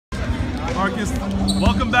Marcus,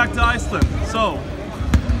 welcome back to Iceland. So,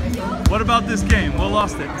 what about this game? What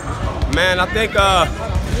lost it? Man, I think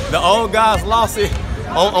the old guys lost it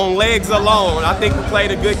on legs alone. I think we played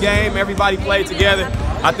a good game. Everybody played together.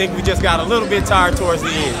 I think we just got a little bit tired towards the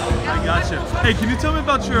end. I gotcha. Hey, can you tell me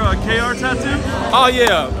about your KR tattoo? Oh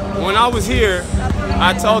yeah, when I was here,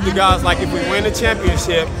 I told the guys like if we win the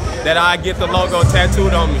championship that I'd get the logo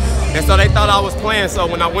tattooed on me. And so they thought I was playing, so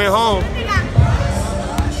when I went home,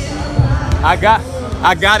 I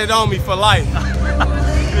got it on me for life.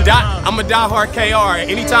 I'm a diehard KR.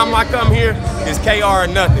 Anytime I come here, it's KR or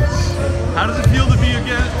nothing. How does it feel to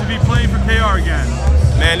be playing for KR again?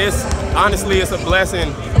 Man, honestly, it's a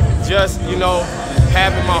blessing. Just, you know,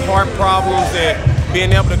 having my heart problems and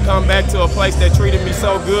being able to come back to a place that treated me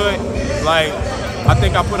so good. Like, I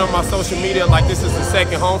think I put on my social media like this is the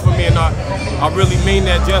second home for me, and I really mean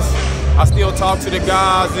that. I still talk to the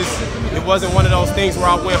guys. It wasn't one of those things where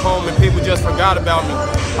I went home and people just forgot about me.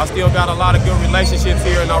 I still got a lot of good relationships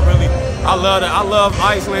here, and I love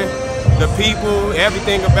Iceland, the people,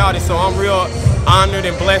 everything about it. So I'm real honored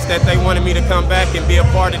and blessed that they wanted me to come back and be a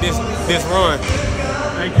part of this run.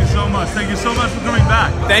 Thank you so much. Thank you so much for coming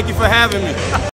back. Thank you for having me.